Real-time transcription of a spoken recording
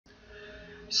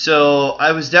So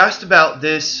I was asked about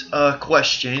this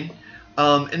question,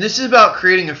 and this is about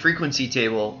creating a frequency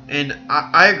table. And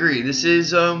I agree. This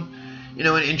is, an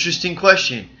interesting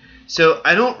question. So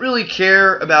I don't really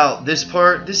care about this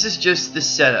part. This is just the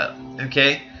setup.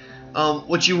 Okay.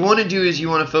 What you want to do is you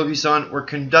want to focus on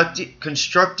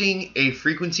constructing a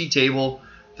frequency table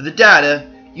for the data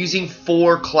using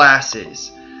 4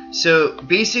 classes. So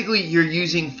basically you're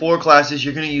using 4 classes.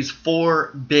 You're going to use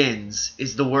 4 bins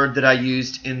is the word that I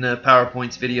used in the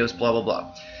PowerPoints videos, blah, blah,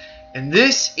 blah. And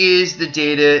this is the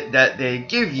data that they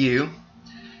give you.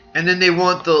 And then they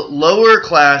want the lower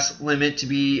class limit to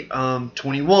be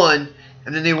 21.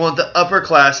 And then they want the upper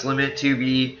class limit to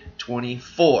be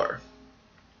 24.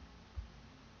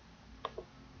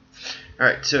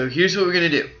 Alright, so here's what we're going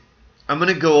to do. I'm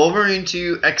going to go over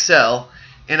into Excel,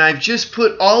 and I've just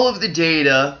put all of the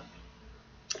data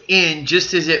in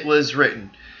just as it was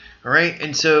written. Alright,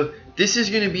 and so this is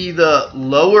going to be the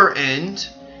lower end,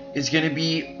 is going to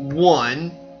be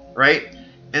 1, right?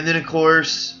 And then, of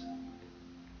course,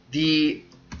 the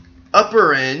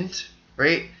upper end,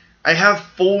 right? I have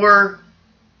 4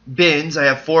 bins, I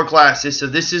have 4 classes, so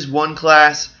this is 1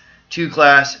 class, 2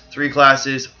 class, 3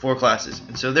 classes, 4 classes.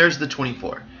 And so there's the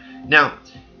 24. Now,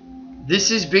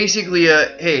 this is basically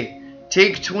hey,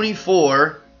 take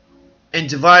 24 and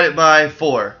divide it by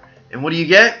 4. And what do you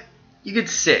get? You get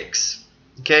 6.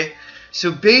 Okay?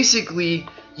 So basically,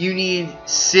 you need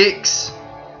 6,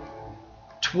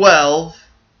 12,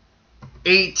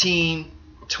 18,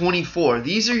 24.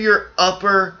 These are your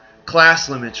upper class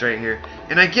limits right here.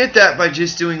 And I get that by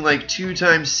just doing like 2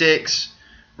 times 6,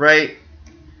 right?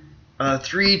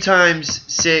 3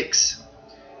 times 6,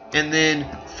 and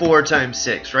then 4 times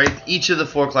 6, right? Each of the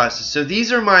 4 classes. So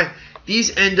these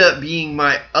end up being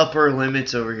my upper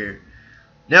limits over here.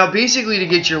 Now basically to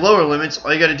get your lower limits,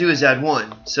 all you got to do is add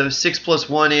 1. So 6 plus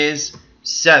 1 is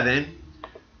 7,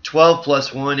 12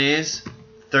 plus 1 is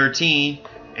 13,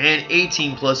 and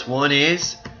 18 plus 1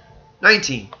 is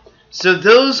 19. So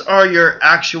those are your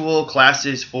actual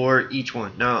classes for each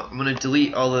one. Now I'm going to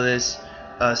delete all of this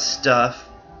stuff.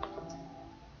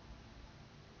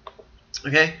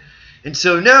 Okay, and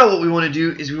so now what we want to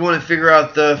do is we want to figure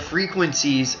out the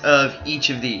frequencies of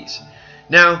each of these.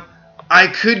 Now, I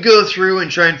could go through and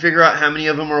try and figure out how many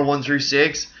of them are 1 through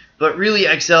 6, but really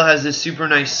Excel has this super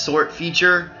nice sort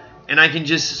feature, and I can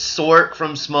just sort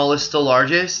from smallest to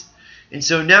largest. And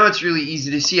so now it's really easy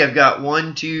to see. I've got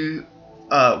 1,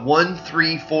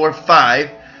 3, 4, 5.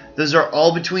 Those are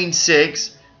all between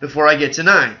 6 before I get to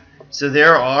 9. So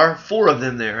there are 4 of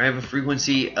them there. I have a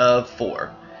frequency of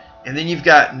 4. And then you've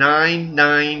got 9,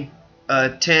 9,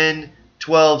 10,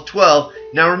 12, 12.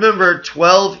 Now remember,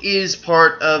 12 is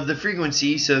part of the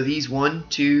frequency, so these 1,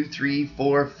 2, 3,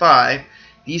 4, 5.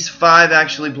 These 5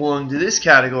 actually belong to this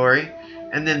category.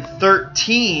 And then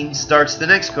 13 starts the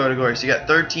next category. So you got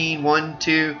 13, 1,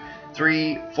 2,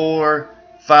 3, 4,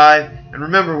 5. And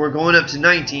remember, we're going up to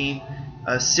 19,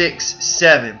 6,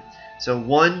 7. So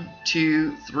 1,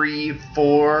 2, 3,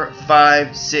 4,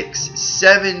 5, 6,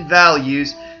 7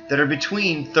 values that are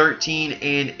between 13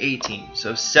 and 18.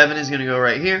 So 7 is going to go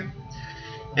right here.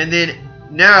 And then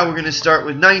now we're going to start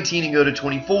with 19 and go to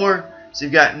 24. So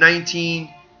you've got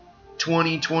 19,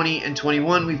 20, 20, and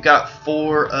 21. We've got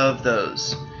 4 of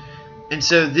those. And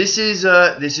so this is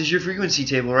your frequency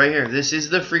table right here. This is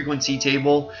the frequency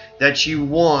table that you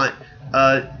want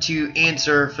to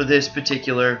answer for this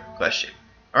particular question.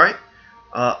 All right?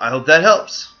 I hope that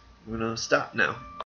helps. I'm going to stop now.